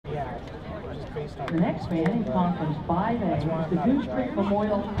The next band in Conference 5A is the Goose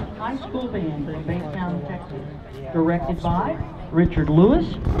Memorial High School Band from Baytown, Texas, directed by Richard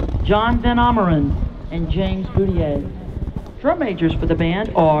Lewis, John Van Omeren, and James Boudier. Drum majors for the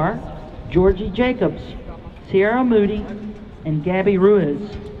band are Georgie Jacobs, Sierra Moody, and Gabby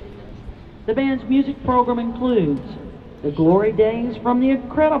Ruiz. The band's music program includes The Glory Days from The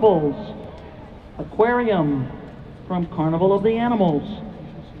Incredibles, Aquarium from Carnival of the Animals,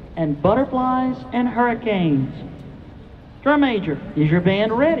 and Butterflies and Hurricanes. Drum major, is your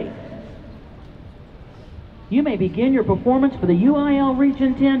band ready? You may begin your performance for the UIL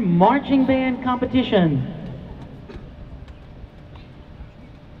Region 10 Marching Band Competition.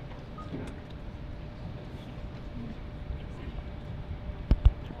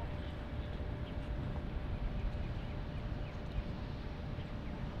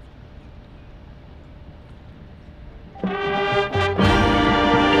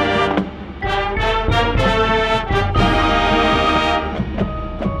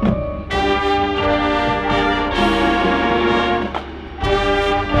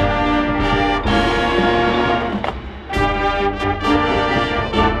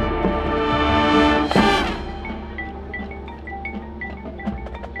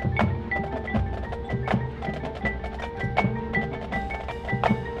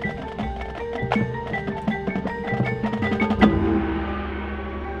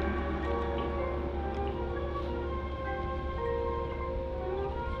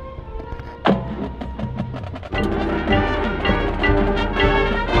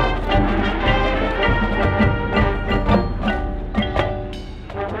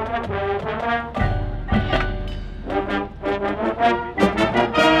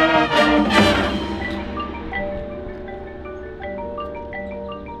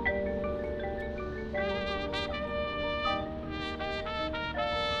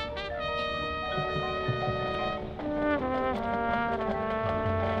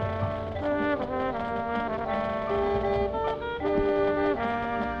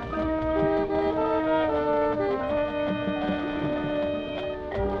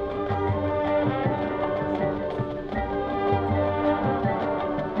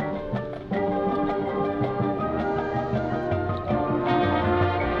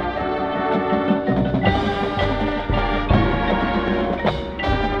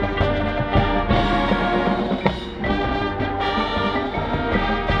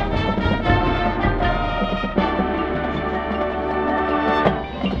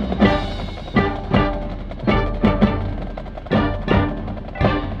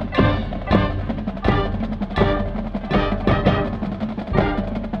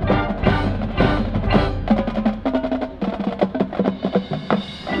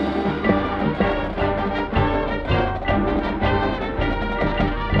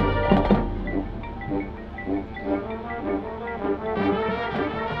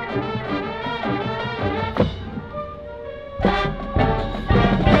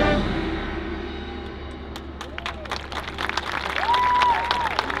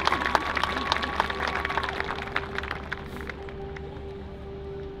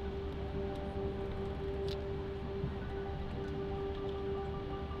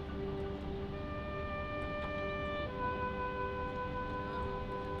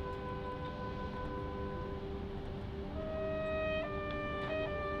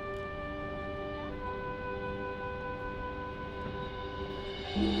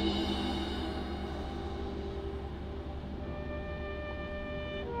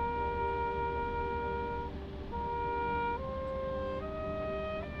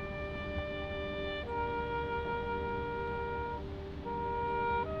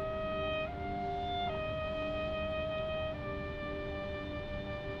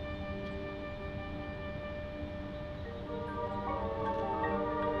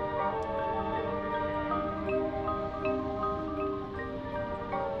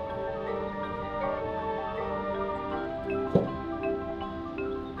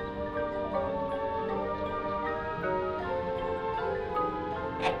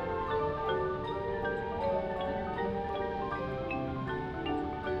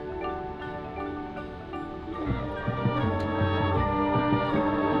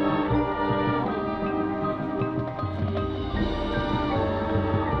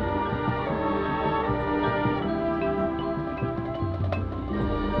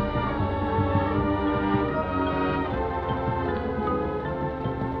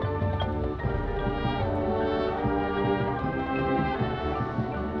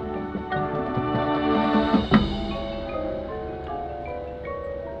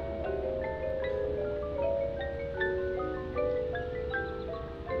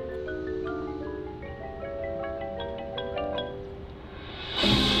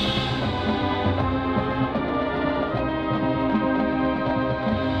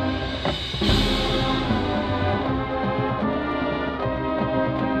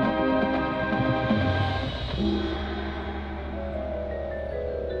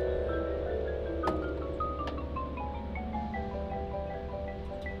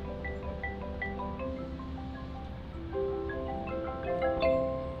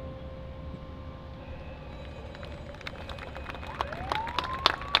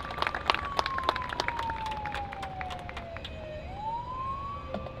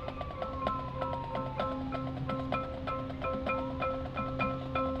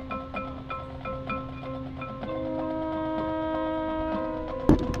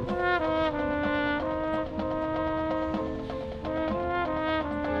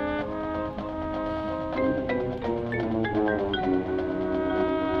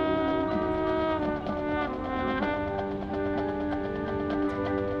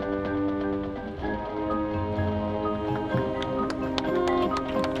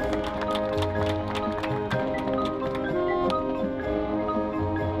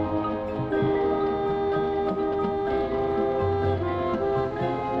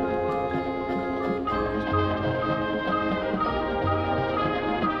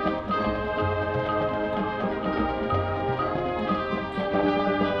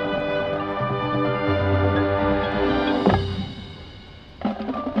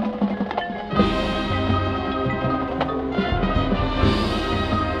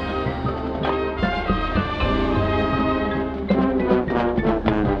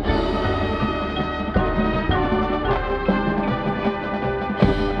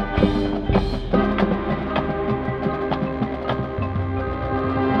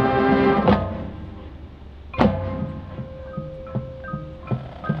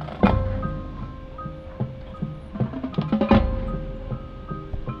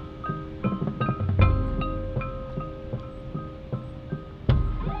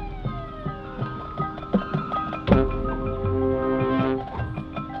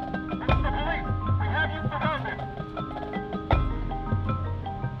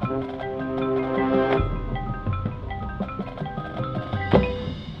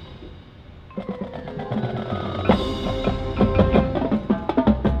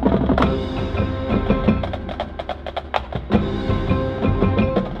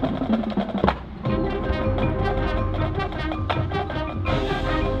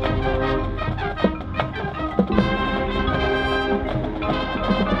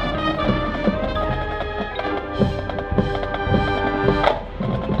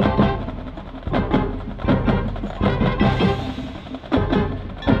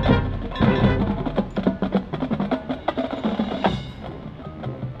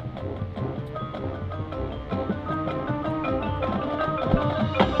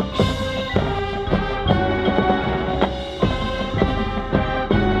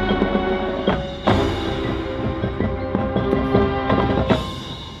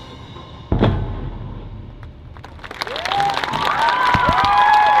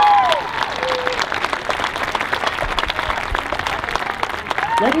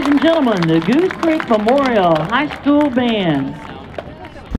 Ladies and gentlemen, the Goose Creek Memorial High School Band.